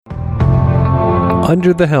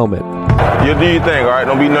Under the Helmet. You do your thing, all right?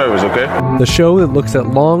 Don't be nervous, okay? The show that looks at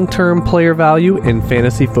long-term player value in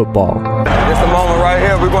fantasy football. It's the moment right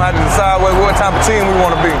here. We're going to have to decide what type of team we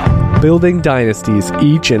want to be. Building dynasties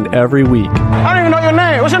each and every week. I don't even know your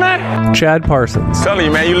name. What's your name? Chad Parsons. Telling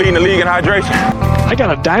you, man, you leading the league in hydration. I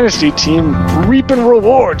got a dynasty team reaping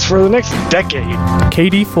rewards for the next decade.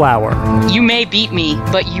 Katie Flower. You may beat me,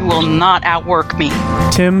 but you will not outwork me.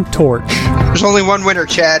 Tim Torch. There's only one winner,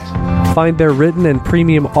 Chad. Find their written and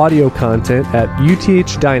premium audio content at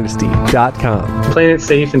uthdynasty.com. Playing it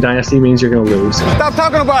safe in Dynasty means you're going to lose. Stop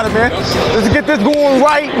talking about it, man. Let's get this going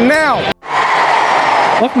right now.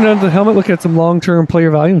 Welcome to Under the Helmet, looking at some long-term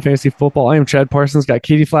player value in fantasy football. I am Chad Parsons, got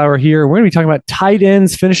Katie Flower here. We're going to be talking about tight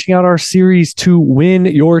ends, finishing out our series to win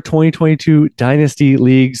your 2022 Dynasty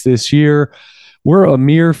Leagues this year. We're a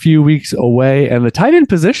mere few weeks away, and the tight end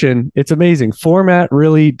position, it's amazing. Format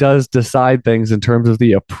really does decide things in terms of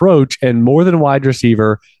the approach, and more than wide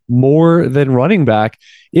receiver, more than running back,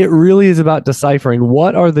 it really is about deciphering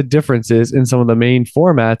what are the differences in some of the main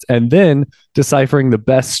formats and then deciphering the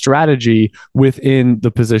best strategy within the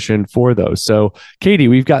position for those. So, Katie,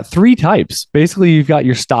 we've got three types. Basically, you've got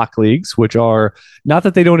your stock leagues, which are not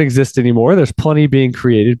that they don't exist anymore. There's plenty being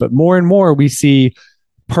created, but more and more we see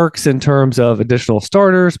perks in terms of additional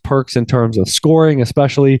starters, perks in terms of scoring,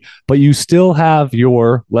 especially, but you still have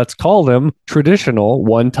your, let's call them traditional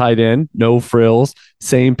one tight end, no frills,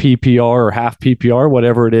 same PPR or half PPR,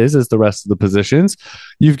 whatever it is the rest of the positions.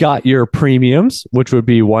 You've got your premiums, which would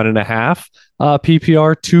be 1.5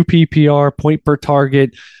 PPR, 2 PPR, point per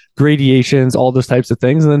target, gradations, all those types of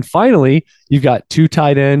things. And then finally, you've got 2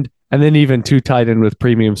 tight end and then even 2 tight end with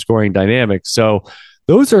premium scoring dynamics. So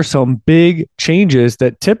those are some big changes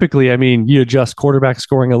that typically, I mean, you adjust quarterback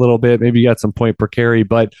scoring a little bit, maybe you got some point per carry,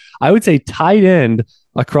 but I would say tight end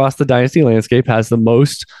across the dynasty landscape has the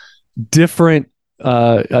most different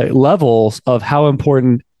levels of how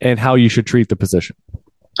important and how you should treat the position.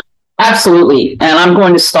 Absolutely. And I'm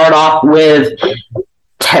going to start off with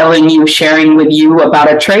sharing with you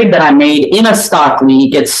about a trade that I made in a stock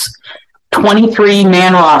league. It's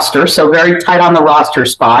 23-man roster, so very tight on the roster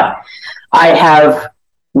spot. I have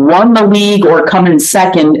won the league or come in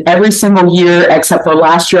second every single year, except for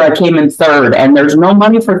last year I came in third, and there's no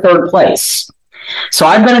money for third place. So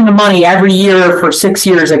I've been in the money every year for 6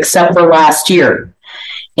 years except for last year.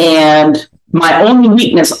 And my only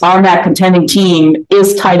weakness on that contending team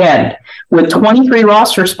is tight end. With 23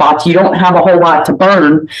 roster spots, you don't have a whole lot to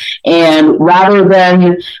burn. And rather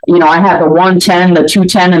than, I have the 110, the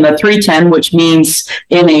 210, and the 310, which means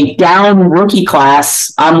in a down rookie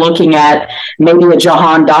class, I'm looking at maybe a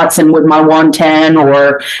Jahan Dotson with my 110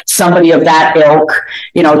 or somebody of that ilk.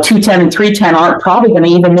 210 and 310 aren't probably going to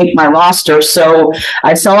even make my roster. So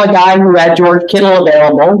I saw a guy who had George Kittle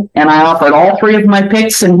available, and I offered all 3 of my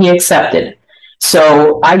picks, and he accepted.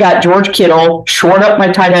 So I got George Kittle, short up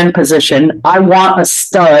my tight end position. I want a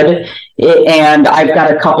stud, and I've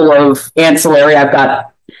got a couple of ancillary. I've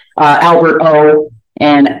got Albert O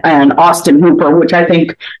and Austin Hooper, which I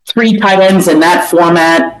think 3 tight ends in that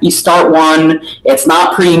format. You start one, it's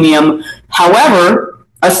not premium. However,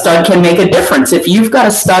 a stud can make a difference. If you've got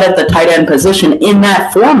a stud at the tight end position in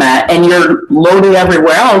that format and you're loaded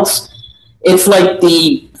everywhere else, it's like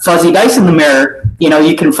the fuzzy dice in the mirror.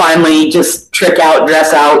 You can finally just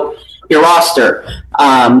dress out your roster.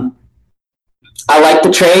 I like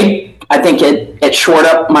the trade. I think it shored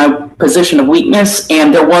up my position of weakness,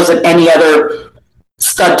 and there wasn't any other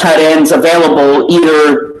stud tight ends available.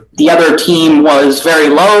 Either the other team was very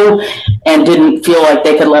low and didn't feel like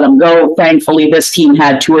they could let them go. Thankfully, this team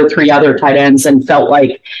had 2 or 3 other tight ends and felt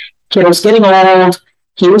like Kittle's getting old.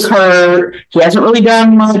 He was hurt. He hasn't really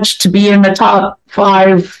done much to be in the top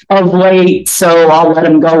 5 of late, so I'll let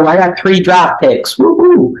him go. I got 3 draft picks.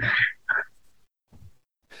 Woo-hoo.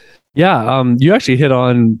 Yeah, you actually hit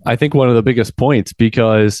on, I think, one of the biggest points,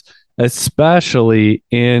 because especially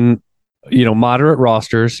in, moderate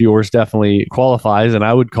rosters, yours definitely qualifies, and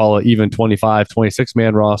I would call it even 25,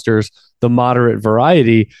 26-man rosters, the moderate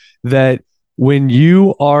variety, that when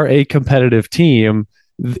you are a competitive team,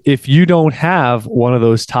 if you don't have one of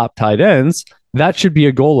those top tight ends, that should be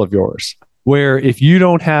a goal of yours. Where if you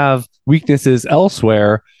don't have weaknesses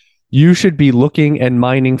elsewhere, you should be looking and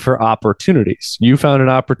mining for opportunities. You found an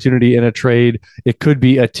opportunity in a trade. It could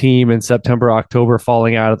be a team in September, October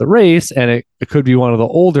falling out of the race, and it could be one of the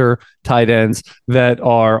older tight ends that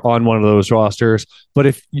are on one of those rosters. But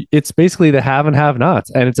if it's basically the have and have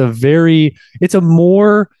nots, and it's a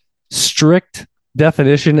more strict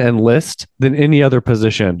definition and list than any other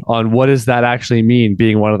position on what does that actually mean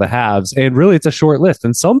being one of the haves. And really, it's a short list.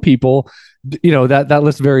 And some people that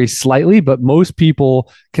list varies slightly, but most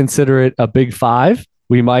people consider it a big five.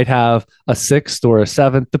 We might have a sixth or a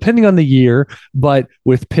seventh, depending on the year. But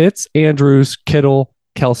with Pitts, Andrews, Kittle,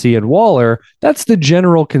 Kelsey, and Waller, that's the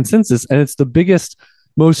general consensus. And it's the biggest,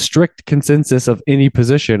 most strict consensus of any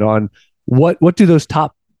position on what do those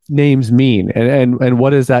top names mean and what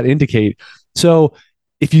does that indicate. So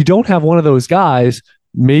if you don't have one of those guys,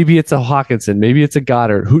 maybe it's a Hawkinson, maybe it's a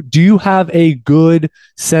Goddard. Do you have a good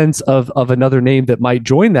sense of another name that might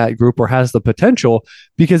join that group or has the potential?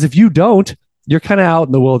 Because if you don't, you're kind of out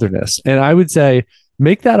in the wilderness. And I would say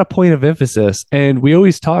make that a point of emphasis. And we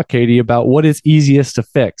always talk, Katie, about what is easiest to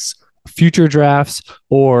fix, future drafts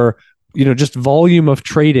or, just volume of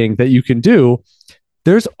trading that you can do.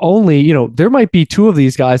 There's only, there might be two of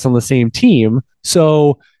these guys on the same team.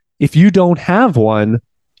 So if you don't have one,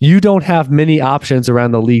 you don't have many options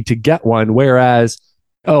around the league to get one. Whereas,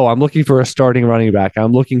 I'm looking for a starting running back,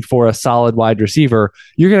 I'm looking for a solid wide receiver,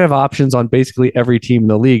 you're going to have options on basically every team in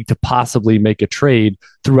the league to possibly make a trade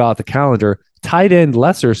throughout the calendar. Tight end,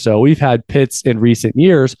 lesser so. We've had Pitts in recent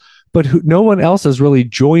years, but no one else has really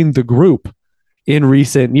joined the group in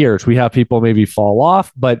recent years. We have people maybe fall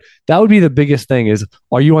off, but that would be the biggest thing is,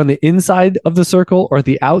 are you on the inside of the circle or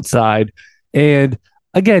the outside? And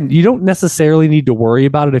again, you don't necessarily need to worry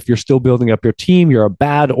about it if you're still building up your team. You're a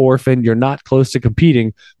bad orphan. You're not close to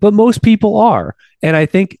competing, but most people are. And I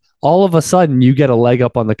think all of a sudden you get a leg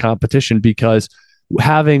up on the competition because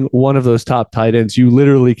having one of those top tight ends, you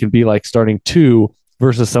literally can be like starting two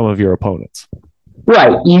versus some of your opponents.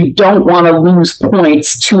 Right. You don't want to lose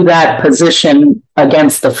points to that position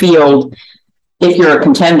against the field if you're a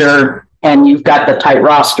contender and you've got the tight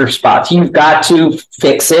roster spots. You've got to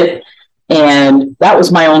fix it. And that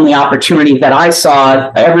was my only opportunity that I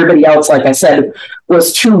saw. Everybody else, like I said,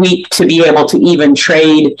 was too weak to be able to even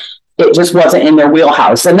trade. It just wasn't in their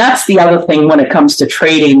wheelhouse. And that's the other thing when it comes to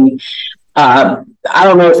trading. I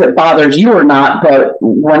don't know if it bothers you or not, but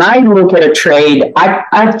when I look at a trade,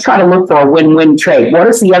 I try to look for a win-win trade. What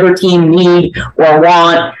does the other team need or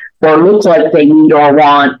want or look like they need or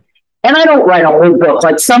want? And I don't write a whole book.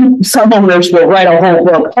 Like some owners will write a whole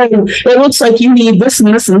book. Oh, it looks like you need this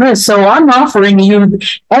and this and this. So I'm offering you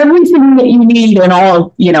everything that you need and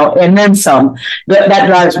all, and then some. That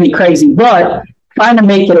drives me crazy. But trying to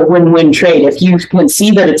make it a win-win trade. If you can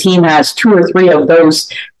see that a team has two or three of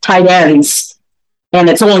those tight ends and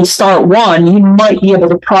it's only start one, you might be able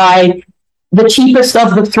to pry the cheapest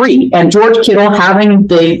of the three. And George Kittle having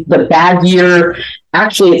the bad year,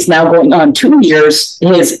 actually it's now going on 2 years,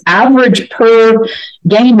 his average per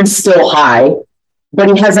game is still high, but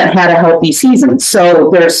he hasn't had a healthy season. So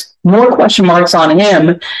there's more question marks on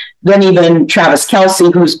him than even Travis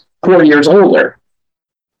Kelce, who's 4 years older.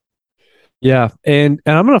 Yeah, and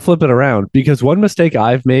I'm going to flip it around because one mistake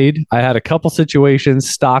I've made, I had a couple situations,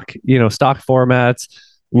 stock formats,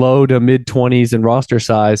 low to mid 20s in roster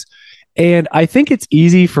size. And I think it's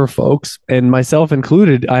easy for folks, and myself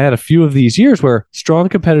included, I had a few of these years where strong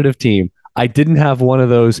competitive team, I didn't have one of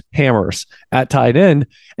those hammers at tight end,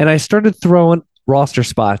 and I started throwing roster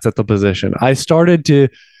spots at the position. I started to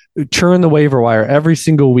churn the waiver wire every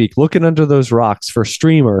single week, looking under those rocks for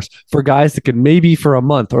streamers, for guys that could maybe for a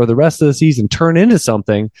month or the rest of the season turn into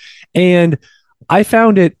something. And I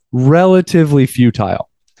found it relatively futile.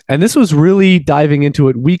 And this was really diving into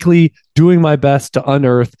it weekly, doing my best to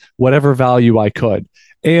unearth whatever value I could.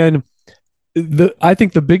 And I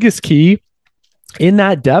think the biggest key in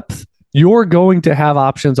that depth, you're going to have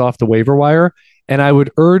options off the waiver wire. And I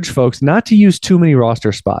would urge folks not to use too many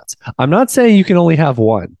roster spots. I'm not saying you can only have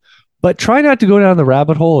one, but try not to go down the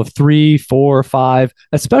rabbit hole of 3, 4, 5,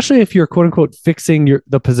 especially if you're quote unquote fixing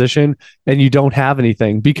the position and you don't have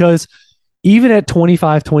anything, because even at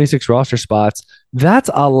 25, 26 roster spots, that's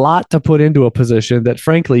a lot to put into a position that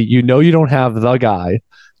frankly, you don't have the guy.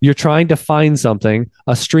 You're trying to find something,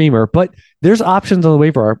 a streamer, but there's options on the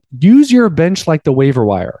waiver wire. Use your bench like the waiver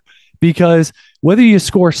wire, because whether you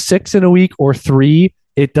score 6 in a week or 3,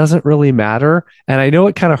 it doesn't really matter. And I know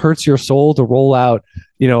it kind of hurts your soul to roll out,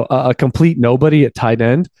 a complete nobody at tight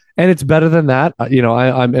end. And it's better than that.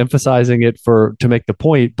 I'm emphasizing it to make the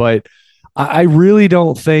point, but I really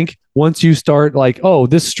don't think once you start like, oh,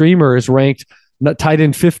 this streamer is ranked tight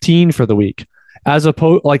end 15 for the week, as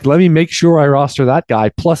opposed like, let me make sure I roster that guy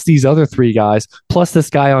plus these other 3 guys, plus this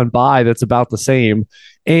guy on bye that's about the same.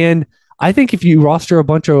 And I think if you roster a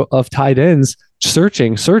bunch of tight ends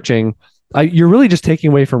searching, you're really just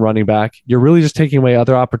taking away from running back. You're really just taking away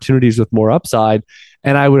other opportunities with more upside.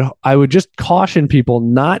 And I would just caution people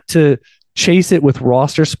not to chase it with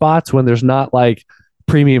roster spots when there's not like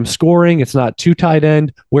premium scoring. It's not too tight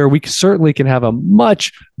end, where we certainly can have a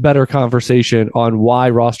much better conversation on why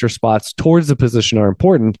roster spots towards the position are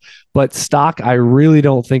important. But stock, I really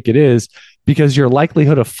don't think it is, because your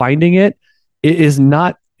likelihood of finding it is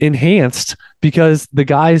not enhanced because the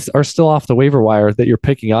guys are still off the waiver wire that you're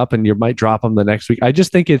picking up and you might drop them the next week. I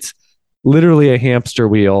just think it's literally a hamster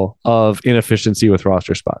wheel of inefficiency with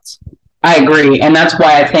roster spots. I agree. And that's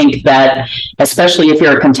why I think that, especially if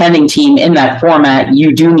you're a contending team in that format,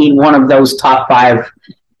 you do need one of those top 5,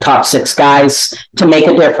 top 6 guys to make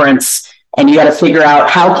a difference. And you got to figure out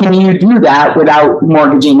how can you do that without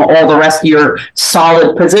mortgaging all the rest of your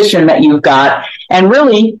solid position that you've got. And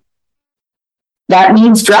really, that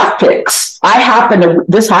means draft picks.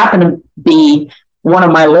 This happened to be one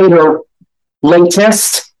of my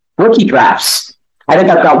latest rookie drafts. I think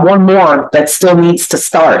I've got one more that still needs to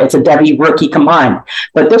start. It's a Devy rookie combined.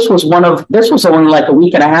 But this was only like a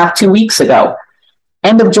week and a half, 2 weeks ago,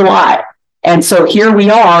 end of July. And so here we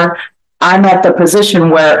are. I'm at the position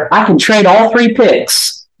where I can trade all 3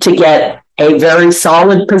 picks to get a very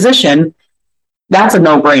solid position. That's a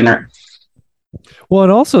no-brainer. Well,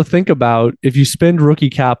 and also think about if you spend rookie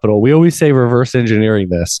capital, we always say reverse engineering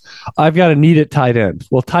this. I've got a need at tight end.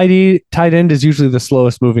 Well, tight end is usually the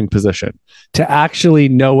slowest moving position. To actually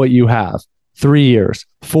know what you have, 3 years,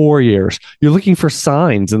 4 years, you're looking for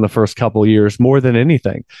signs in the first couple of years more than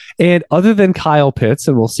anything. And other than Kyle Pitts,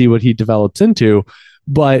 and we'll see what he develops into,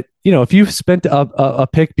 but if you've spent a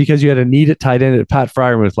pick because you had a need at tight end at Pat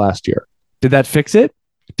Freiermuth last year, did that fix it?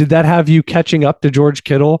 Did that have you catching up to George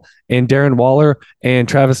Kittle and Darren Waller and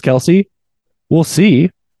Travis Kelce? We'll see,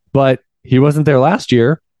 but he wasn't there last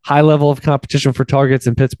year. High level of competition for targets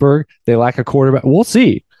in Pittsburgh. They lack a quarterback. We'll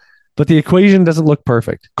see, but the equation doesn't look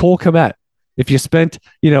perfect. Cole Kmet, if you spent,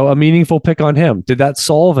 a meaningful pick on him, did that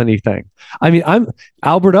solve anything? I mean, I'm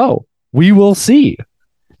Albert O. We will see.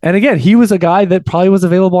 And again, he was a guy that probably was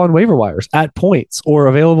available on waiver wires at points or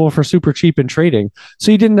available for super cheap in trading.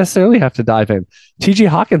 So you didn't necessarily have to dive in. TJ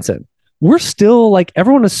Hawkinson, we're still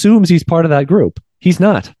everyone assumes he's part of that group. He's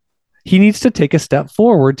not. He needs to take a step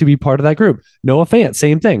forward to be part of that group. Noah Fant,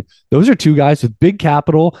 same thing. Those are 2 guys with big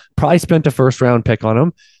capital, probably spent a first round pick on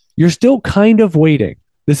them. You're still kind of waiting.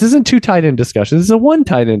 This isn't 2 tight end discussion. This is a 1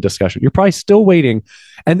 tight end discussion. You're probably still waiting.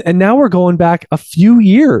 And now we're going back a few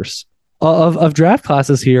years of draft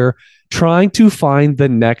classes here, trying to find the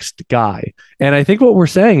next guy. And I think what we're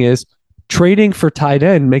saying is trading for tight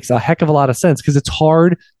end makes a heck of a lot of sense because it's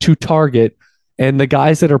hard to target. And the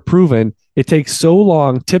guys that are proven, it takes so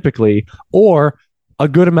long typically, or a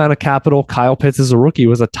good amount of capital. Kyle Pitts as a rookie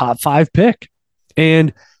was a top 5 pick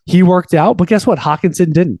and he worked out. But guess what?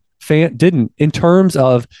 Hawkinson didn't. Fant didn't, in terms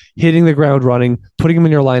of hitting the ground running, putting him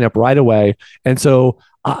in your lineup right away. And so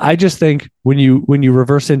I just think when you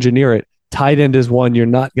reverse engineer it, tight end is one you're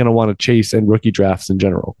not going to want to chase in rookie drafts in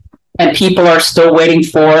general. And people are still waiting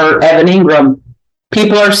for Evan Ingram.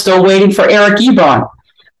 People are still waiting for Eric Ebron.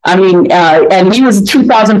 I mean, and he was a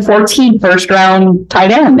 2014 first round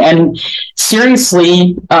tight end. And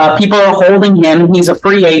seriously, people are holding him. He's a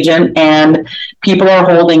free agent and people are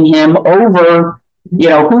holding him over,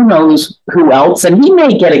 who knows who else. And he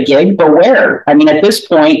may get a gig, but where? I mean, at this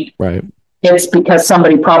point, right. It's because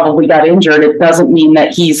somebody probably got injured. It doesn't mean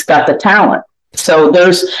that he's got the talent. So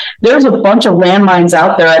there's a bunch of landmines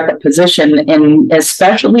out there at the position, and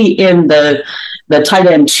especially in the tight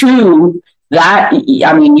end 2, that,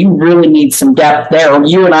 I mean, you really need some depth there.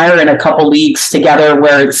 You and I are in a couple leagues together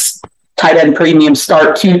where it's tight end premium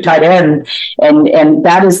start 2 tight end, and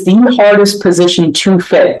that is the hardest position to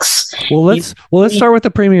fix. Well, let's start with the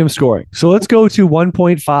premium scoring. So let's go to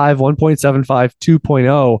 1.5, 1.75,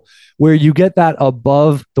 2.0. where you get that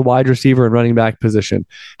above the wide receiver and running back position.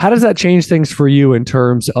 How does that change things for you in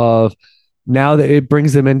terms of now that it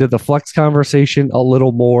brings them into the flex conversation a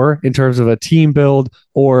little more in terms of a team build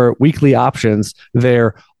or weekly options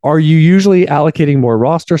there? Are you usually allocating more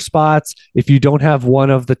roster spots if you don't have one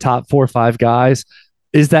of the top 4 or 5 guys?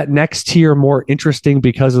 Is that next tier more interesting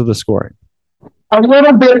because of the scoring? A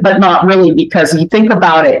little bit, but not really, because you think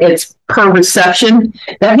about it, it's per reception.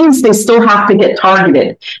 That means they still have to get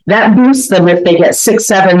targeted. That boosts them if they get 6,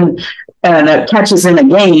 7 catches in a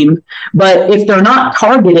game. But if they're not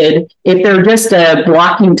targeted, if they're just a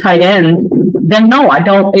blocking tight end, then no, I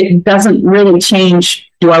don't. It doesn't really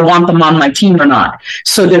change. Do I want them on my team or not?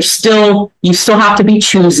 So you still have to be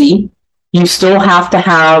choosy. You still have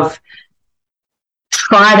to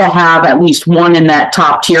try to have at least one in that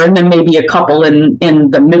top tier, and then maybe a couple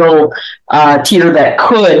in the middle tier that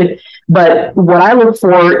could. But what I look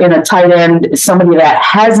for in a tight end is somebody that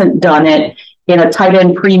hasn't done it in a tight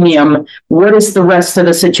end premium, what is the rest of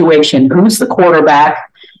the situation? Who's the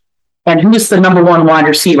quarterback? And who's the number one wide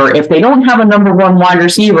receiver? If they don't have a number one wide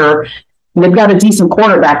receiver, they've got a decent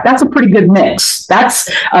quarterback. That's a pretty good mix. That's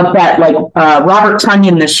a bet like Robert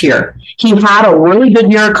Tonyan this year. He had a really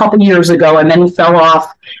good year a couple years ago, and then he fell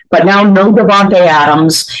off. But now no Davante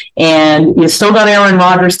Adams, and you still got Aaron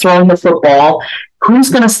Rodgers throwing the football. Who's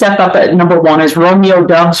going to step up at number one? Is Romeo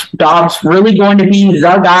Doubs really going to be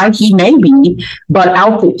the guy? He may be, but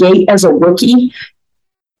out the gate as a rookie,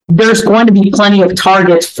 there's going to be plenty of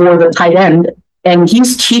targets for the tight end, and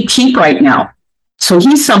he's cheap right now. So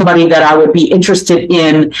he's somebody that I would be interested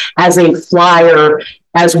in as a flyer,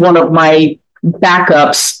 as one of my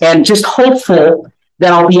backups, and just hopeful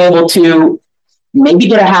that I'll be able to maybe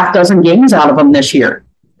get a half dozen games out of him this year.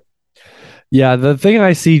 Yeah, the thing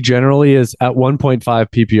I see generally is at 1.5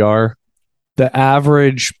 PPR, the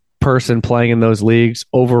average person playing in those leagues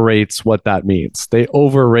overrates what that means. They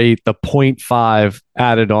overrate the 0.5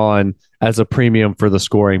 added on as a premium for the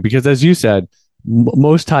scoring, because as you said,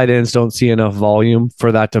 most tight ends don't see enough volume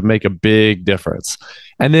for that to make a big difference.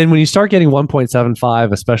 And then when you start getting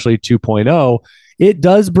 1.75, especially 2.0, it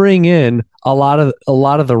does bring in a lot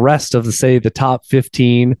of the rest of the top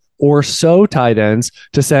 15 or so tight ends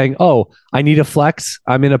to saying, oh, I need a flex.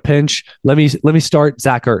 I'm in a pinch. Let me start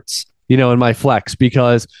Zach Ertz, in my flex,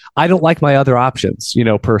 because I don't like my other options,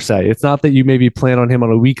 per se. It's not that you maybe plan on him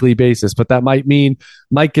on a weekly basis, but that might mean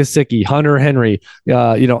Mike Gesicki, Hunter Henry,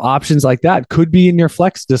 options like that could be in your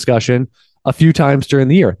flex discussion a few times during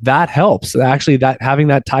the year. That helps. Actually, that having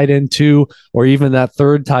that tight end 2 or even that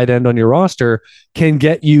third tight end on your roster can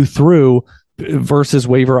get you through versus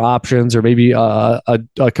waiver options, or maybe a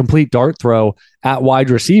complete dart throw at wide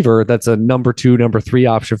receiver that's a number 2, number 3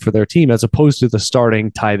 option for their team, as opposed to the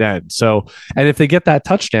starting tight end. So, and if they get that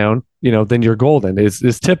touchdown, then you're golden.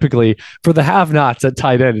 Is typically for the have-nots at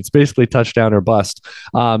tight end, it's basically touchdown or bust,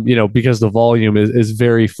 because the volume is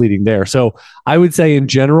very fleeting there. So I would say in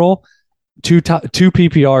general, two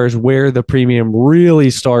PPR is where the premium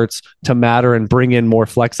really starts to matter and bring in more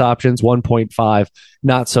flex options. 1.5,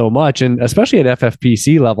 not so much. And especially at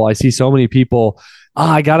FFPC level, I see so many people,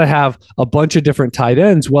 I got to have a bunch of different tight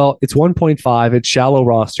ends. Well, it's 1.5. It's shallow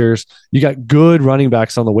rosters. You got good running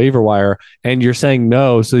backs on the waiver wire, and you're saying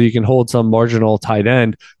no so you can hold some marginal tight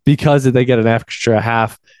end because they get an extra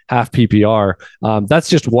half PPR. That's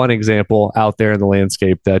just one example out there in the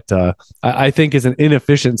landscape that I think is an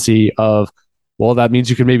inefficiency of, well, that means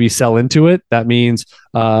you can maybe sell into it. That means,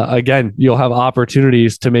 again, you'll have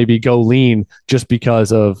opportunities to maybe go lean just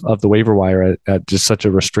because of the waiver wire at just such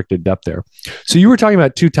a restricted depth there. So you were talking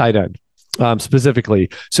about 2 tight end specifically.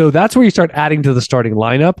 So that's where you start adding to the starting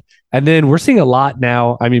lineup. And then we're seeing a lot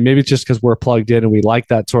now. I mean, maybe it's just because we're plugged in and we like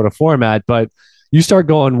that sort of format, but you start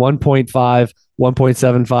going 1.5,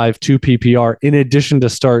 1.75, 2 PPR in addition to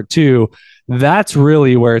start 2. That's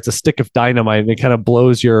really where it's a stick of dynamite, and it kind of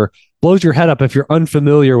blows your head up if you're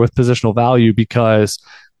unfamiliar with positional value, because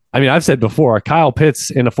I mean, I've said before, Kyle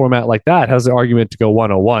Pitts in a format like that has an argument to go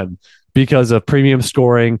 101 because of premium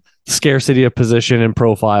scoring, scarcity of position and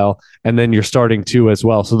profile, and then you're starting 2 as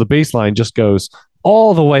well. So the baseline just goes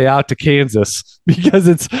all the way out to Kansas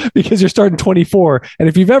because you're starting 24. And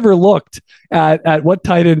if you've ever looked at what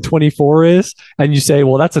tight end 24 is, and you say,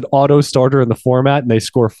 well, that's an auto starter in the format, and they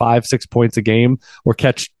score 5-6 points a game or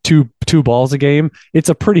catch two balls a game, it's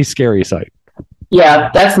a pretty scary sight.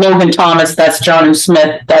 Yeah, that's Logan Thomas. That's Jonnu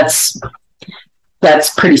Smith. That's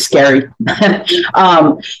pretty scary. But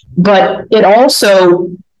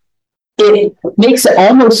it makes it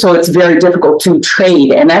almost so it's very difficult to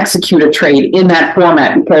trade and execute a trade in that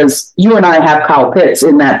format, because you and I have Kyle Pitts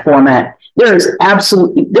in that format. There's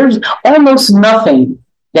almost nothing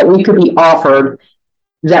that we could be offered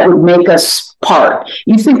that would make us part.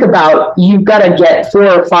 You think about, you've got to get 4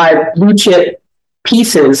 or 5 blue chip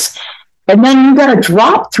pieces, and then you've got to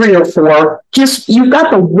drop 3 or 4. Just, you've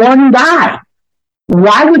got the one guy.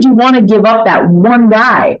 Why would you want to give up that one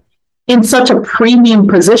guy in such a premium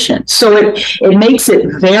position? So it makes it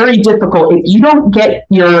very difficult. If you don't get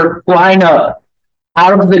your lineup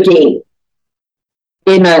out of the gate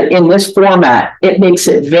in this format, it makes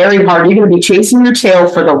it very hard. You're going to be chasing your tail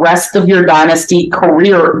for the rest of your dynasty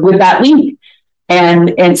career with that league.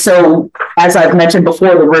 And so, as I've mentioned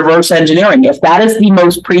before, the reverse engineering, if that is the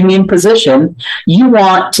most premium position, you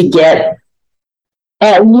want to get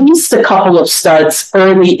at least a couple of studs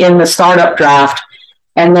early in the startup draft.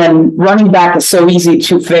 And then running back is so easy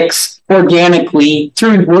to fix organically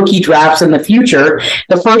through rookie drafts in the future.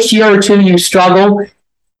 The first year or 2, you struggle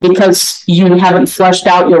because you haven't fleshed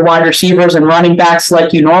out your wide receivers and running backs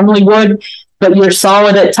like you normally would, but you're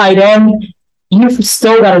solid at tight end. you've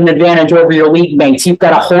still got an advantage over your league mates. You've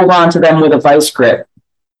got to hold on to them with a vice grip.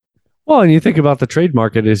 Well, and you think about the trade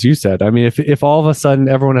market, as you said. I mean, if all of a sudden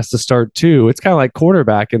everyone has to start 2, it's kind of like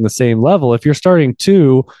quarterback in the same level. If you're starting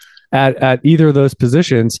 2 at either of those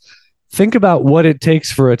positions, think about what it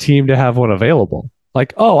takes for a team to have one available.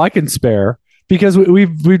 Like, oh, I can spare, because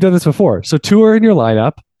we've done this before. So 2 are in your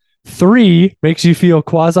lineup. 3 makes you feel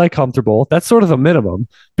quasi comfortable. That's sort of the minimum,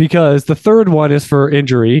 because the third one is for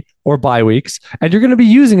injury or bye weeks, and you're going to be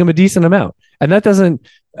using them a decent amount. And that doesn't.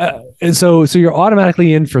 And so you're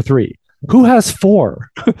automatically in for 3. Who has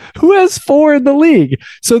 4? Who has 4 in the league?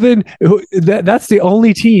 So then that's the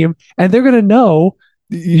only team, and they're going to know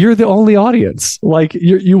you're the only audience. Like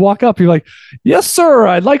you walk up, you're like, yes, sir,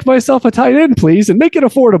 I'd like myself a tight end, please, and make it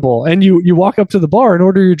affordable. And you walk up to the bar and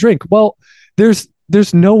order your drink. Well, there's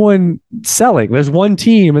no one selling. There's one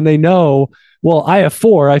team, and they know, well, I have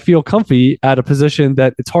 4. I feel comfy at a position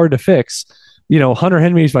that it's hard to fix. Hunter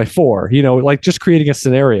Henry's my 4, like just creating a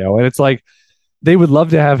scenario. And it's like, they would love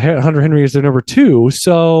to have Hunter Henry as their number 2.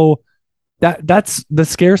 So that's the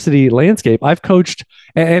scarcity landscape. I've coached,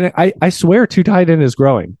 and I swear 2 tight end is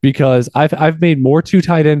growing, because I've made more 2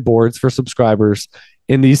 tight end boards for subscribers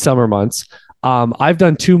in these summer months. I've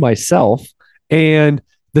done 2 myself, and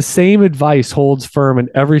the same advice holds firm in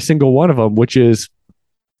every single one of them, which is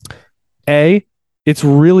it's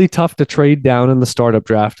really tough to trade down in the startup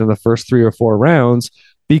draft in the first 3 or 4 rounds,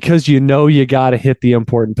 because you got to hit the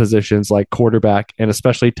important positions like quarterback and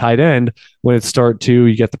especially tight end. When it's start 2,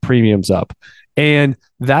 you get the premiums up. And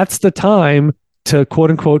that's the time to quote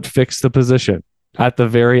unquote fix the position at the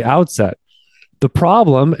very outset. The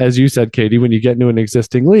problem, as you said, Katie, when you get into an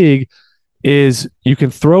existing league, is you can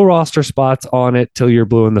throw roster spots on it till you're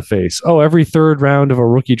blue in the face. Oh, every 3rd round of a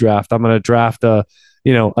rookie draft, I'm going to draft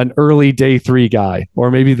an early day 3 guy, or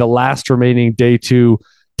maybe the last remaining day 2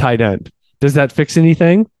 tight end. Does that fix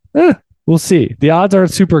anything? We'll see. The odds aren't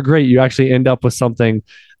super great. You actually end up with something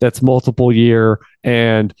that's multiple year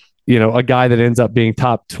and, a guy that ends up being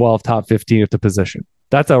top 12, top 15 at the position.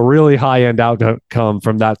 That's a really high end outcome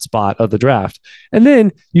from that spot of the draft. And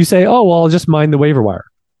then you say, oh, well, I'll just mine the waiver wire.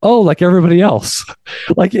 Oh, like everybody else.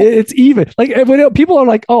 Like it's even. Like when people are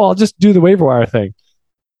like, oh, I'll just do the waiver wire thing.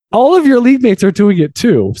 All of your league mates are doing it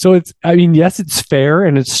too. So yes, it's fair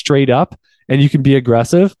and it's straight up and you can be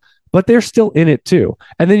aggressive, but they're still in it too.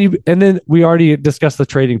 And then we already discussed the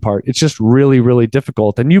trading part. It's just really, really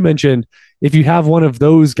difficult. And you mentioned if you have one of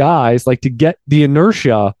those guys, like to get the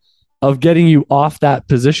inertia of getting you off that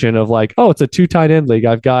position of like, oh, it's a 2 tight end league.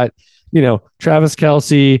 I've got, Travis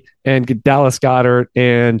Kelce and Dallas Goedert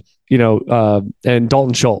and, and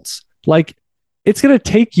Dalton Schultz. Like it's going to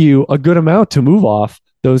take you a good amount to move off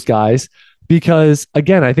those guys. Because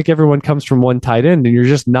again, I think everyone comes from one tight end and you're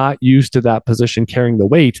just not used to that position carrying the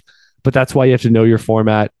weight. But that's why you have to know your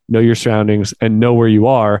format, know your surroundings, and know where you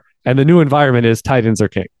are. And the new environment is tight ends are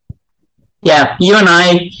king. Yeah, you and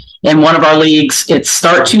I, in one of our leagues, it's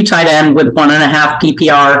start 2 tight end with 1.5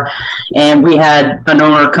 PPR. And we had an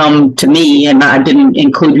owner come to me, and I didn't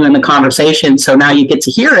include you in the conversation, so now you get to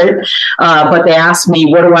hear it. But they asked me,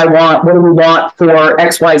 what do I want? What do we want for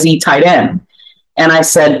XYZ tight end? And I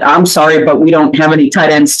said, I'm sorry, but we don't have any tight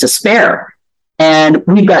ends to spare. And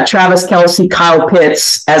we've got Travis Kelce, Kyle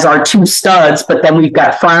Pitts as our 2 studs, but then we've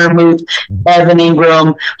got Freiermuth, Evan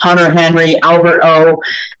Ingram, Hunter Henry, Albert O.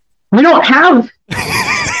 We don't have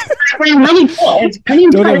many.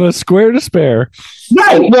 Don't have a square to spare.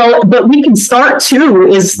 Right. Well, but we can start 2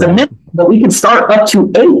 is the minimum, but we can start up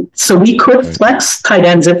to 8. So we could flex tight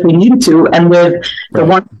ends if we need to. And with the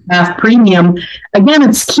 1.5 premium, again,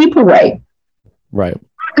 it's keep away. Right.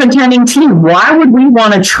 Contending team. Why would we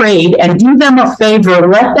want to trade and do them a favor,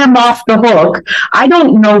 let them off the hook? I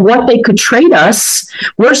don't know what they could trade us.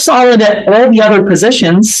 We're solid at all the other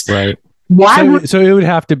positions. Right. So it would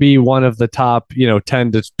have to be one of the top,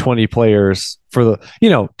 10 to 20 players for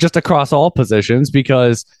the, just across all positions,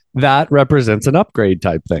 because that represents an upgrade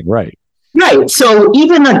type thing. Right. Right. So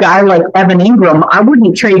even a guy like Evan Ingram, I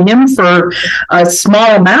wouldn't trade him for a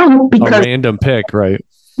small amount because a random pick. Right.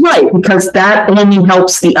 Right, because that only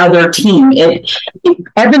helps the other team.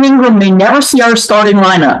 Evan Ingram may never see our starting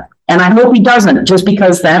lineup, and I hope he doesn't, just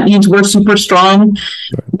because that means we're super strong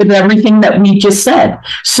with everything that we just said.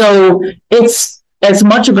 So it's as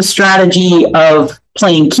much of a strategy of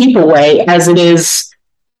playing keep away as it is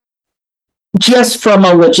just from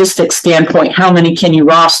a logistics standpoint, how many can you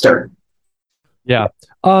roster? Yeah.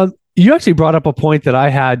 You actually brought up a point that I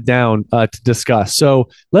had down to discuss. So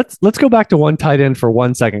let's go back to one tight end for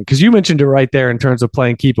 1 second, because you mentioned it right there in terms of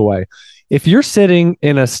playing keep away. If you're sitting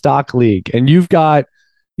in a stock league and you've got,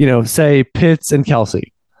 say Pitts and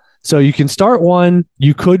Kelce, So you can start one,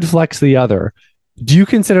 you could flex the other. Do you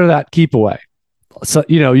consider that keep away? So,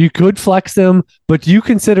 you could flex them, but do you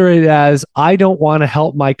consider it as I don't want to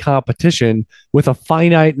help my competition with a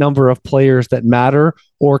finite number of players that matter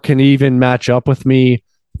or can even match up with me,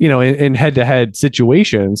 in head-to-head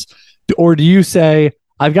situations? Or do you say,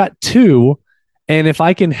 I've got two, and if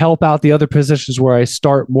I can help out the other positions where I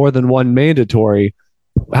start more than one mandatory,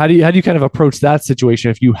 how do you kind of approach that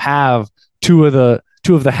situation if you have two of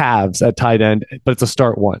the halves at tight end, but it's a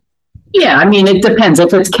start one? Yeah, I mean, it depends.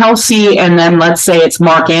 If it's Kelsey and then let's say it's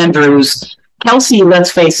Mark Andrews, Kelsey,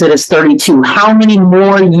 let's face it, is 32. How many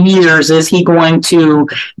more years is he going to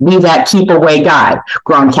be that keep-away guy?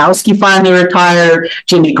 Gronkowski finally retired.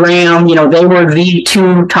 Jimmy Graham, they were the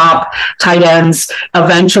two top tight ends.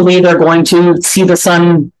 Eventually, they're going to see the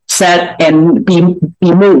sun set and be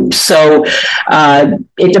moved. So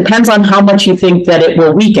it depends on how much you think that it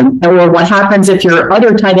will weaken, or what happens if your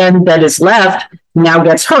other tight end that is left now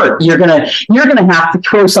gets hurt. You're gonna have to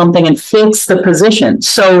throw something and fix the position.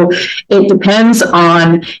 So it depends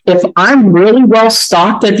on, if I'm really well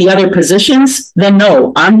stocked at the other positions, then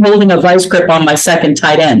no, I'm holding a vice grip on my second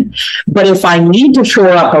tight end. But if I need to shore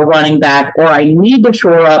up a running back, or I need to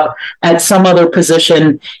shore up at some other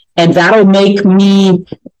position, and that'll make me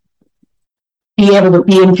be able to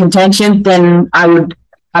be in contention, then I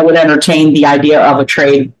would entertain the idea of a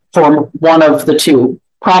trade for one of the two,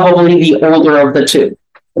 probably the older of the two.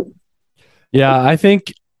 Yeah, I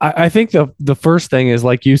think the first thing is,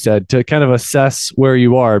 like you said, to kind of assess where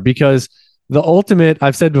you are, because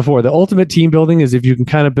I've said before, the ultimate team building is if you can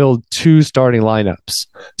kind of build two starting lineups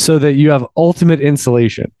so that you have ultimate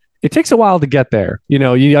insulation. It takes a while to get there. You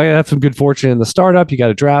gotta have some good fortune in the startup. You got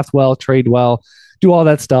to draft well, trade well, do all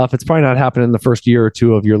that stuff. It's probably not happening in the first year or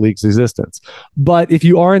two of your league's existence. But if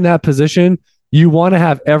you are in that position, you want to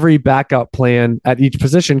have every backup plan at each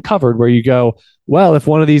position covered, where you go, well, if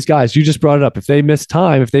one of these guys, you just brought it up, if they miss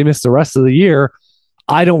time, if they miss the rest of the year,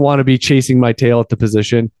 I don't want to be chasing my tail at the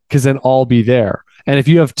position, because then I'll be there. And if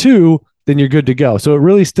you have two, then you're good to go. So it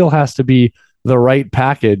really still has to be the right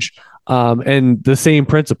package. And the same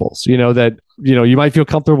principles, that, you might feel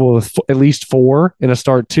comfortable with at least four in a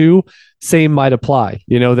start two. Same might apply,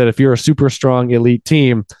 that if you're a super strong elite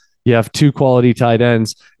team, you have two quality tight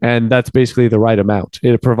ends, and that's basically the right amount.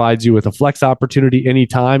 It provides you with a flex opportunity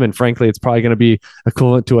anytime. And frankly, it's probably going to be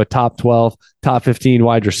equivalent to a top 12, top 15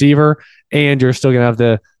 wide receiver. And you're still going to have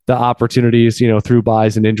the opportunities, through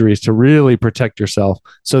buys and injuries to really protect yourself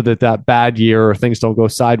so that bad year or things don't go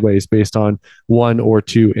sideways based on one or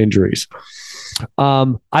two injuries.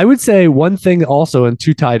 I would say one thing also in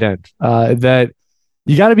two tight end that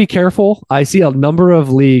you got to be careful. I see a number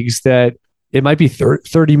of leagues that it might be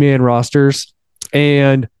 30-man rosters,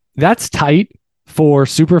 and that's tight for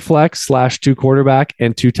super flex / two quarterback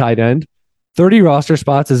and two tight end. 30 roster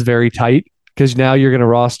spots is very tight, because now you're going to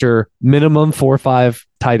roster minimum 4 or 5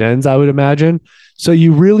 tight ends, I would imagine. So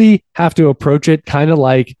you really have to approach it kind of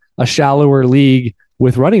like a shallower league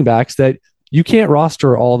with running backs, that you can't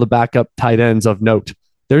roster all the backup tight ends of note.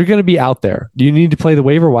 They're going to be out there. You need to play the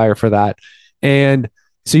waiver wire for that. And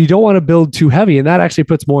so you don't want to build too heavy. And that actually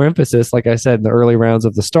puts more emphasis, like I said, in the early rounds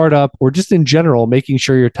of the startup, or just in general, making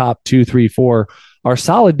sure your top 2, 3, 4 are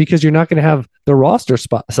solid, because you're not going to have the roster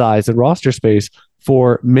size and roster space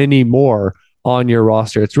for many more on your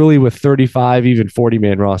roster. It's really with 35, even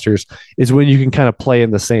 40-man rosters is when you can kind of play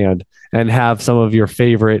in the sand and have some of your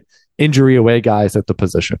favorite injury away guys at the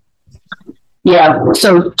position. Yeah,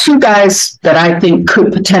 so two guys that I think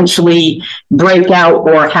could potentially break out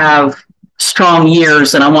or have strong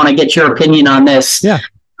years, and I want to get your opinion on this. Yeah.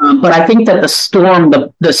 But I think that the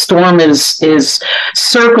storm is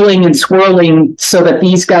circling and swirling so that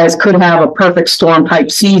these guys could have a perfect storm type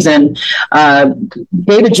season.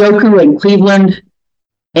 David Njoku in Cleveland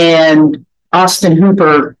and Austin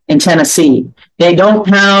Hooper in Tennessee. They don't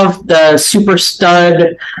have the super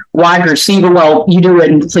stud wide receiver. Well, you do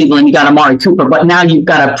in Cleveland, you got Amari Cooper, but now you've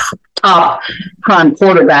got a top prime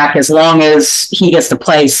quarterback, as long as he gets to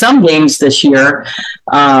play some games this year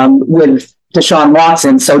with Deshaun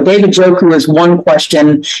Watson. So David Njoku is one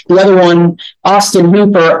question. The other one, Austin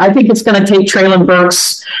Hooper, I think it's going to take Treylon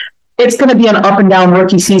Burks. It's going to be an up and down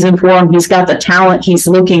rookie season for him. He's got the talent. He's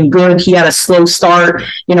looking good. He had a slow start,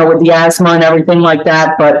 with the asthma and everything like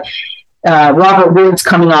that. But Robert Woods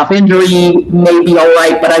coming off injury may be all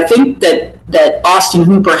right. But I think that Austin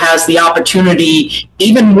Hooper has the opportunity,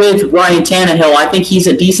 even with Ryan Tannehill. I think he's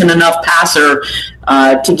a decent enough passer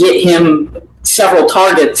to get him several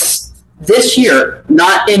targets this year,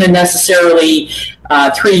 not in a necessarily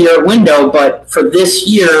 3-year window, but for this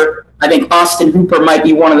year, I think Austin Hooper might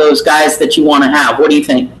be one of those guys that you want to have. What do you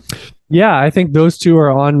think? Yeah, I think those two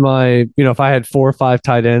are on my, if I had 4 or 5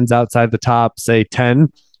 tight ends outside the top, say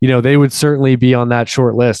 10, they would certainly be on that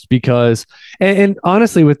short list because, and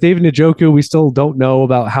honestly, with David Njoku, we still don't know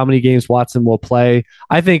about how many games Watson will play.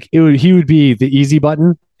 I think he would be the easy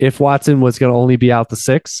button if Watson was going to only be out the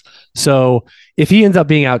 6. So if he ends up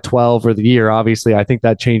being out 12 for the year, obviously, I think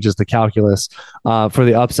that changes the calculus for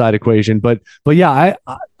the upside equation. But yeah,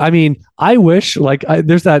 I mean, I wish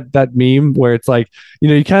there's that meme where it's like,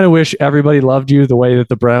 you kind of wish everybody loved you the way that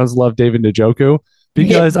the Browns love David Njoku.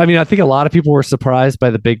 Because, I mean, I think a lot of people were surprised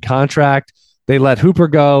by the big contract. They let Hooper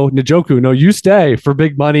go. Njoku, no, you stay for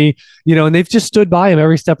big money, and they've just stood by him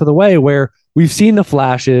every step of the way where we've seen the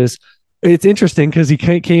flashes. It's interesting because he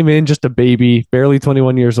came in just a baby, barely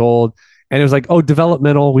 21 years old. And it was like, oh,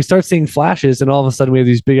 developmental. We start seeing flashes and all of a sudden we have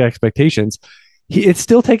these big expectations. It's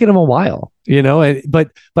still taking him a while,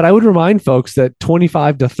 but I would remind folks that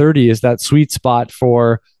 25 to 30 is that sweet spot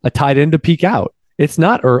for a tight end to peak out. It's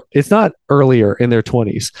not earlier in their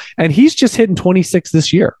 20s. And he's just hitting 26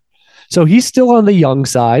 this year. So he's still on the young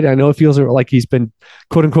side. I know it feels like he's been,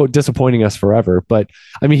 quote unquote, disappointing us forever. But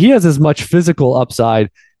I mean, he has as much physical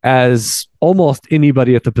upside as almost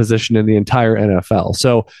anybody at the position in the entire NFL.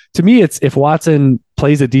 So to me, it's if Watson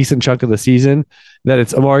plays a decent chunk of the season, that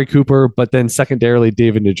it's Amari Cooper, but then secondarily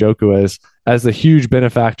David Njoku as the huge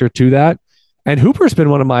benefactor to that. And Hooper's been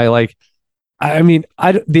one of my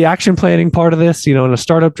the action planning part of this, in a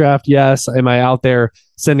startup draft, yes. Am I out there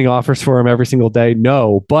sending offers for him every single day?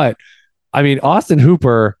 No. But I mean, Austin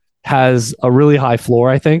Hooper has a really high floor,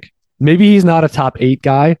 I think. Maybe he's not a top 8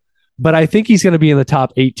 guy, but I think he's going to be in the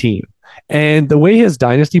top 18. And the way his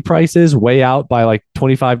dynasty price is way out by like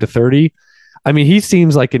 25 to 30, I mean, he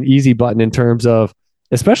seems like an easy button in terms of,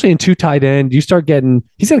 especially in 2 tight end, he's going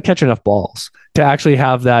to catch enough balls to actually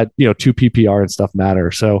have that, 2 PPR and stuff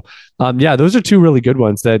matter. So, yeah, those are 2 really good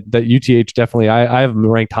ones that UTH definitely, I have them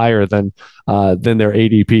ranked higher than their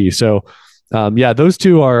ADP. So, yeah, those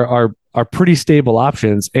 2 are pretty stable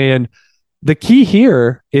options. And the key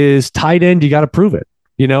here is tight end. You got to prove it.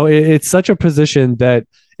 It's such a position that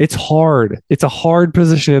it's hard. It's a hard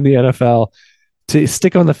position in the NFL to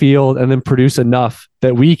stick on the field and then produce enough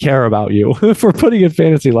that we care about you for putting in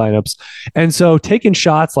fantasy lineups. And so taking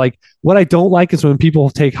shots, like what I don't like is when people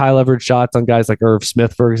take high leverage shots on guys like Irv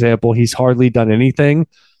Smith, for example. He's hardly done anything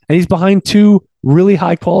and he's behind 2 really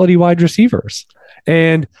high quality wide receivers.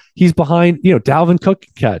 And he's behind, Dalvin Cook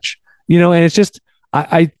can catch, and it's just,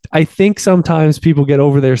 I think sometimes people get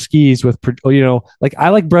over their skis with, like I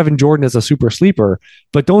like Brevin Jordan as a super sleeper,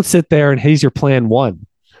 but don't sit there and he's your plan 1.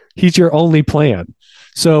 He's your only plan.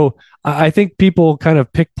 So I think people kind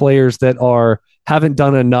of pick players that haven't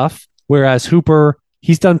done enough, whereas Hooper,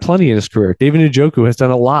 he's done plenty in his career. David Njoku has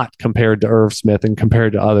done a lot compared to Irv Smith and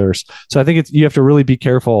compared to others. So I think you have to really be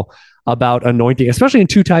careful about anointing, especially in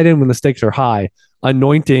 2 tight end when the stakes are high,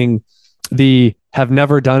 anointing the have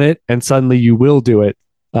never done it and suddenly you will do it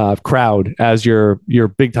crowd as your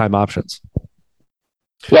big time options.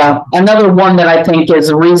 Yeah, another one that I think is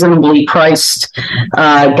a reasonably priced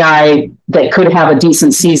guy that could have a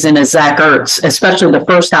decent season is Zach Ertz, especially the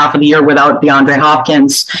first half of the year without DeAndre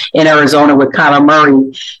Hopkins in Arizona with Kyler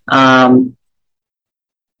Murray.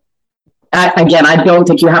 Again, I don't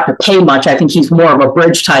think you have to pay much. I think he's more of a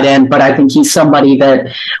bridge tight end, but I think he's somebody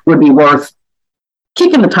that would be worth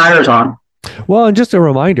kicking the tires on. Well, and just a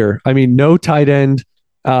reminder, I mean, no tight end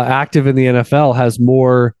active in the NFL has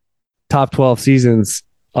more top 12 seasons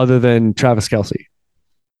other than Travis Kelce.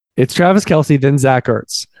 It's Travis Kelce, then Zach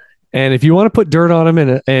Ertz. And if you want to put dirt on him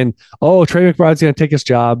and Trey McBride's going to take his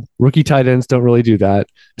job, rookie tight ends don't really do that,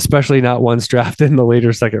 especially not ones drafted in the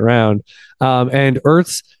later second round. And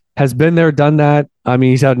Ertz has been there, done that. I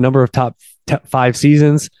mean, he's had a number of top 5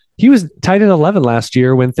 seasons. He was tight end 11 last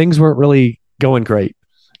year when things weren't really going great,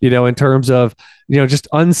 in terms of, just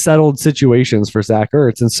unsettled situations for Zach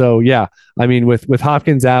Ertz. And so, yeah, I mean, with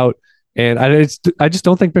Hopkins out, and I just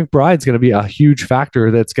don't think McBride's going to be a huge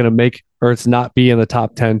factor that's going to make Ertz not be in the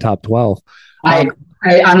top 10, top 12. I'm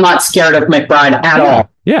not scared of McBride at all.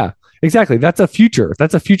 Yeah, exactly. That's a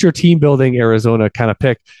future team building Arizona kind of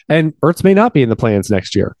pick. And Ertz may not be in the plans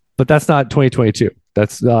next year, but that's not 2022.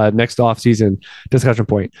 That's next offseason discussion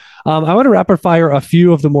point. I want to rapid fire a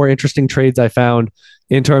few of the more interesting trades I found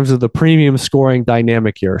in terms of the premium scoring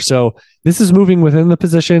dynamic here. So this is moving within the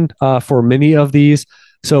position for many of these.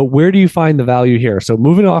 So where do you find the value here? So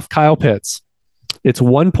moving off Kyle Pitts, it's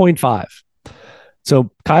 1.5.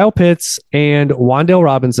 So Kyle Pitts and Wan'Dale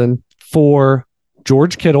Robinson for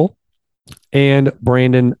George Kittle and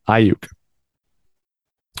Brandon Ayuk.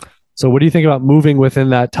 So what do you think about moving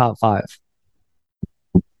within that top 5?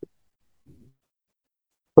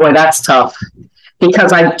 Boy, that's tough.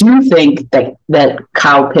 Because I do think that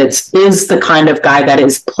Kyle Pitts is the kind of guy that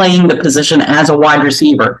is playing the position as a wide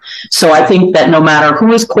receiver. So I think that no matter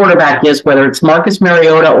who his quarterback is, whether it's Marcus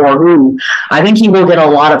Mariota or who, I think he will get a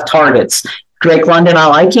lot of targets. Drake London, I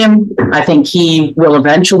like him. I think he will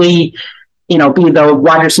eventually, be the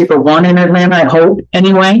wide receiver one in Atlanta, I hope,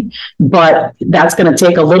 anyway. But that's going to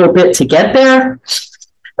take a little bit to get there.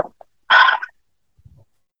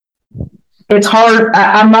 It's hard.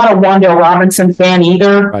 I'm not a Wan'Dale Robinson fan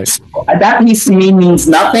either. Right. That piece to me means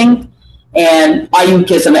nothing, and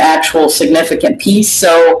Ayuk is an actual significant piece.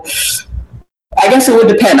 So I guess it would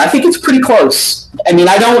depend. I think it's pretty close. I mean,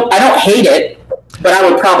 I don't hate it, but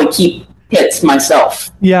I would probably keep Pitts myself.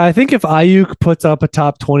 Yeah, I think if Ayuk puts up a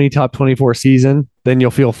top 20, top 24 season, then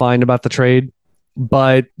you'll feel fine about the trade.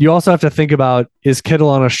 But you also have to think about, is Kittle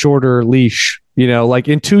on a shorter leash? Like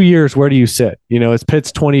in 2 years, where do you sit? Is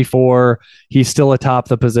Pitts 24? He's still atop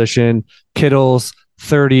the position. Kittle's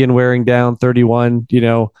 30 and wearing down, 31,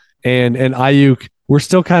 and Ayuk, we're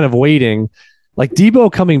still kind of waiting. Like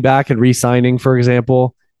Debo coming back and re-signing, for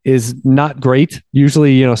example, is not great.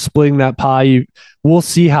 Usually, splitting that pie, we'll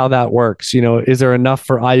see how that works. Is there enough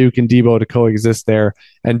for Ayuk and Debo to coexist there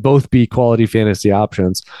and both be quality fantasy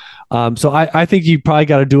options? So I think you probably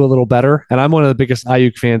got to do a little better. And I'm one of the biggest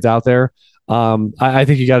Ayuk fans out there. I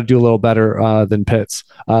think you got to do a little better than Pitts,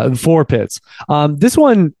 for Pitts. This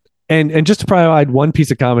one, and just to provide one piece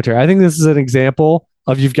of commentary, I think this is an example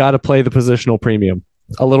of you've got to play the positional premium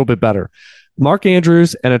a little bit better. Mark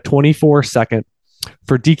Andrews and a 24 second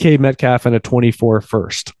for DK Metcalf and a 24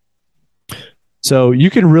 first. So you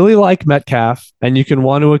can really like Metcalf and you can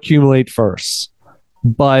want to accumulate firsts,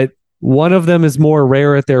 but one of them is more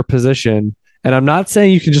rare at their position. And I'm not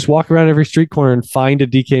saying you can just walk around every street corner and find a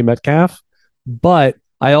DK Metcalf, but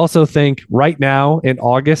I also think right now in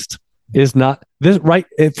August is not this right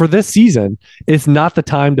for this season. It's not the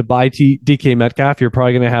time to buy DK Metcalf. You're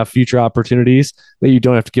probably going to have future opportunities that you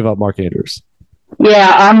don't have to give up Mark Andrews.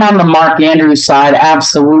 Yeah, I'm on the Mark Andrews side.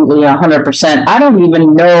 Absolutely. 100%. I don't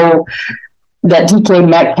even know that DK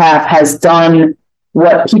Metcalf has done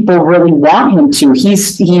what people really want him to.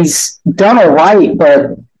 He's done all right,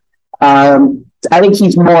 but I think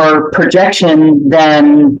he's more projection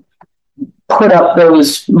than put up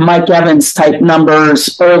those Mike Evans type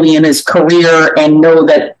numbers early in his career and know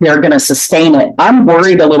that they're going to sustain it. I'm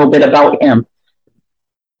worried a little bit about him.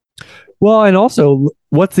 Well, and also,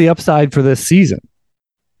 what's the upside for this season?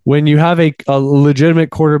 When you have a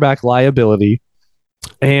legitimate quarterback liability,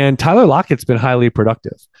 and Tyler Lockett's been highly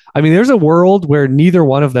productive. I mean, there's a world where neither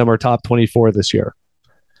one of them are top 24 this year.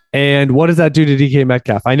 And what does that do to DK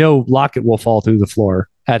Metcalf? I know Lockett will fall through the floor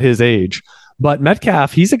at his age, but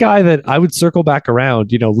Metcalf, he's a guy that I would circle back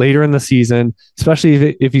around, later in the season,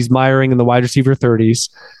 especially if he's miring in the wide receiver 30s.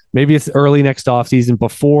 Maybe it's early next offseason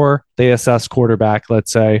before they assess quarterback,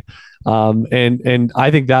 let's say. And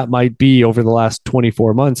I think that might be, over the last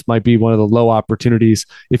 24 months, might be one of the low opportunities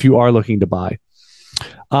if you are looking to buy.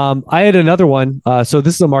 I had another one. So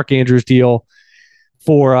this is a Mark Andrews deal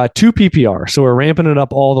for 2 PPR. So we're ramping it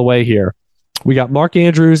up all the way here. We got Mark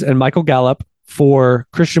Andrews and Michael Gallup for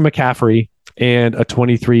Christian McCaffrey and a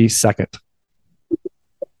 23 second.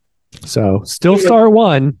 So still start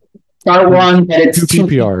one. Start one, and it's 2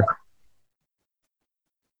 PPR.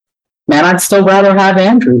 Man, I'd still rather have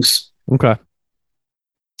Andrews. Okay.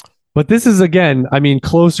 But this is, again, I mean,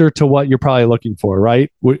 closer to what you're probably looking for,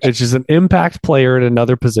 right? It's just an impact player at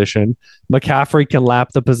another position. McCaffrey can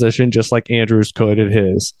lap the position just like Andrews could at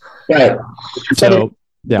his. Right. So,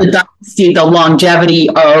 yeah. The longevity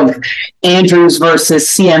of Andrews versus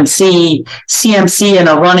CMC. CMC and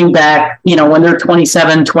a running back, when they're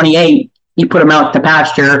 27, 28, you put them out to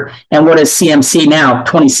pasture. And what is CMC now?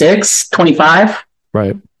 26, 25?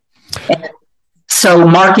 Right. So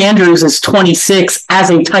Mark Andrews is 26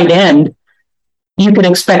 as a tight end. You can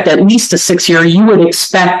expect at least a 6-year. You would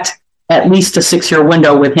expect at least a 6-year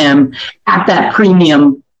window with him at that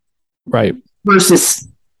premium. Right. Versus,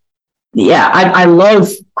 I love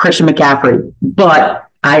Christian McCaffrey, but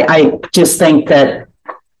I just think that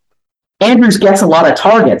Andrews gets a lot of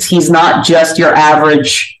targets. He's not just your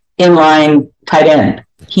average inline tight end.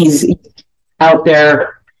 He's out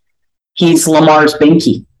there. He's Lamar's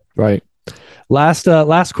binky. Right.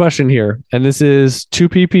 Last question here, and this is 2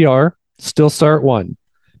 PPR, still start one.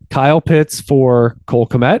 Kyle Pitts for Cole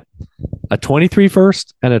Kmet, a 23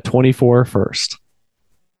 first and a 24 first.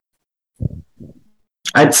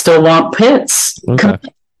 I'd still want Pitts. Okay.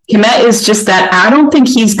 Kmet is just that. I don't think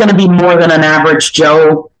he's going to be more than an average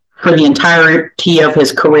Joe for the entirety of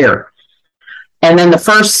his career. And then the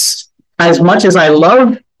first, as much as I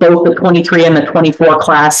love both the 23 and the 24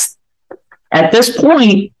 class. At this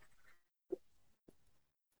point,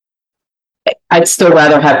 I'd still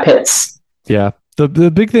rather have Pitts. Yeah.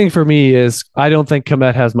 The big thing for me is I don't think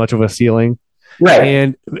Kmet has much of a ceiling.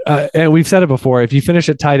 Right. And we've said it before. If you finish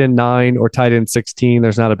at tight end 9 or tight end 16,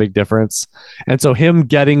 there's not a big difference. And so him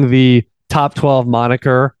getting the top 12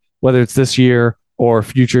 moniker, whether it's this year or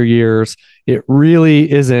future years, it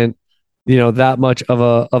really isn't, that much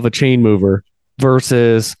of a chain mover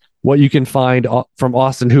versus what you can find from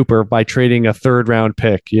Austin Hooper by trading a 3rd round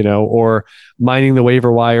pick, or mining the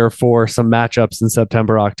waiver wire for some matchups in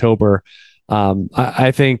September, October.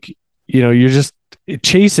 I think, you're just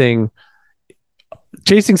chasing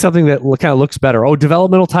something that kind of looks better. Oh,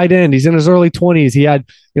 developmental tight end. He's in his early 20s. He had,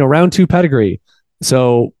 round 2 pedigree.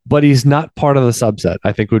 So, but he's not part of the subset,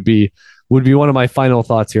 I think would be one of my final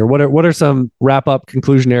thoughts here. What are some wrap up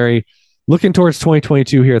conclusionary looking towards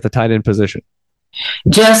 2022 here at the tight end position?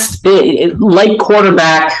 Just like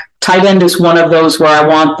quarterback, tight end is one of those where I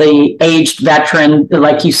want the aged veteran.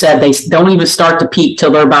 Like you said, they don't even start to peak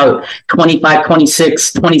till they're about 25,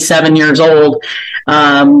 26, 27 years old.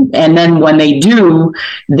 And then when they do,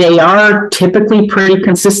 they are typically pretty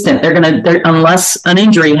consistent. Unless an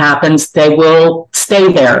injury happens, they will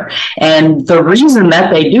stay there. And the reason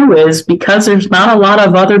that they do is because there's not a lot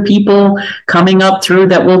of other people coming up through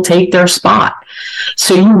that will take their spot.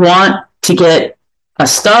 So you want to get a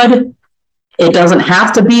stud. It doesn't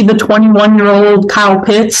have to be the 21-year-old Kyle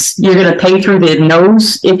Pitts. You're going to pay through the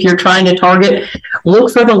nose if you're trying to target.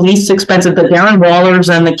 Look for the least expensive, the Darren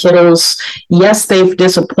Wallers and the Kittles. Yes, they've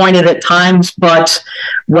disappointed at times, but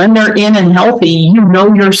when they're in and healthy,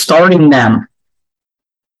 you're starting them.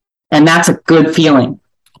 And that's a good feeling.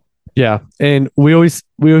 Yeah. And we always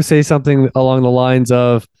say something along the lines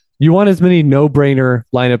of you want as many no-brainer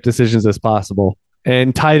lineup decisions as possible.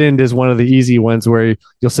 And tight end is one of the easy ones where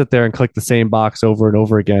you'll sit there and click the same box over and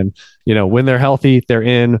over again. When they're healthy, they're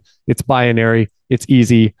in. It's binary. It's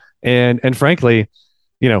easy. And frankly,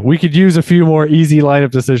 we could use a few more easy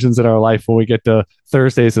lineup decisions in our life when we get to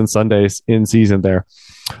Thursdays and Sundays in season there.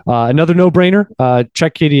 Another no-brainer,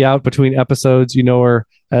 check Katie out between episodes. You know her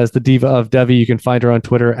as the Diva of Devi. You can find her on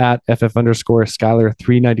Twitter at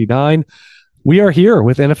 @FF_Skyler399. We are here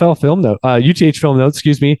with NFL Film Note, UTH Film Notes,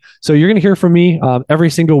 excuse me. So you're going to hear from me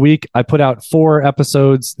every single week. I put out 4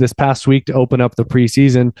 episodes this past week to open up the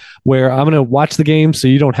preseason where I'm going to watch the games so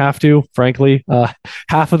you don't have to, frankly.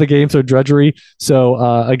 Half of the games are drudgery. So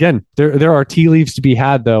again, there are tea leaves to be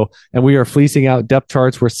had though, and we are fleecing out depth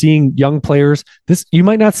charts. We're seeing young players. You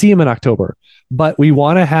might not see them in October, but we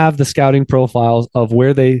want to have the scouting profiles of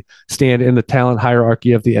where they stand in the talent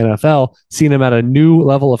hierarchy of the NFL, seeing them at a new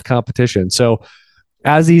level of competition. So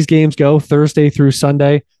as these games go Thursday through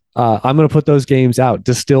Sunday, I'm going to put those games out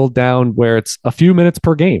distilled down where it's a few minutes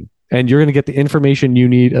per game. And you're going to get the information you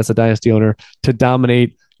need as a dynasty owner to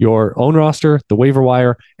dominate your own roster, the waiver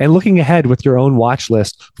wire, and looking ahead with your own watch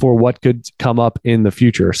list for what could come up in the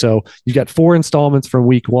future. So you got 4 installments from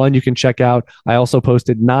week 1 you can check out. I also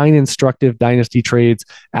posted 9 instructive dynasty trades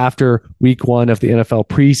after week 1 of the NFL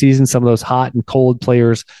preseason. Some of those hot and cold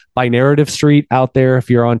players by Narrative Street out there if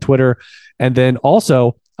you're on Twitter. And then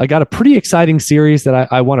also I got a pretty exciting series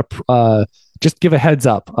that I want to just give a heads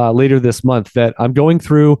up later this month that I'm going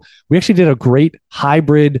through. We actually did a great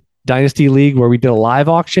hybrid dynasty league where we did a live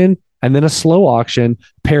auction and then a slow auction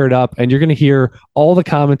paired up. And you're going to hear all the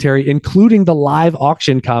commentary, including the live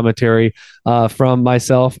auction commentary from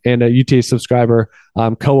myself and a UTA subscriber,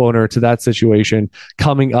 co-owner to that situation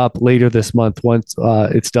coming up later this month once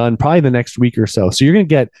it's done, probably the next week or so. So you're going to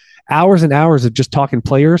get hours and hours of just talking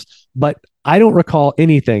players, but I don't recall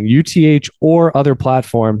anything, UTH or other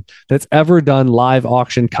platform, that's ever done live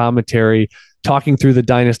auction commentary talking through the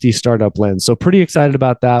dynasty startup lens. So pretty excited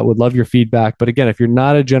about that. Would love your feedback. But again, if you're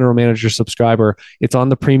not a general manager subscriber, it's on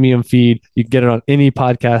the premium feed. You can get it on any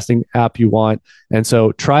podcasting app you want. And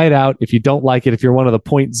so try it out. If you don't like it, if you're one of the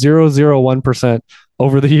 0.001%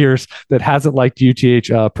 over the years that hasn't liked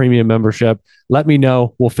UTH premium membership, let me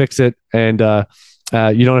know. We'll fix it. And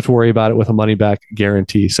you don't have to worry about it with a money back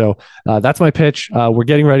guarantee. So that's my pitch. We're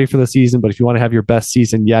getting ready for the season, but if you want to have your best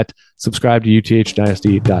season yet, subscribe to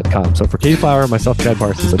uthdynasty.com. So for Katie Flower, myself, Chad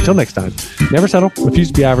Parsons, until next time, never settle, refuse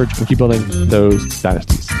to be average, and keep building those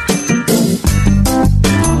dynasties.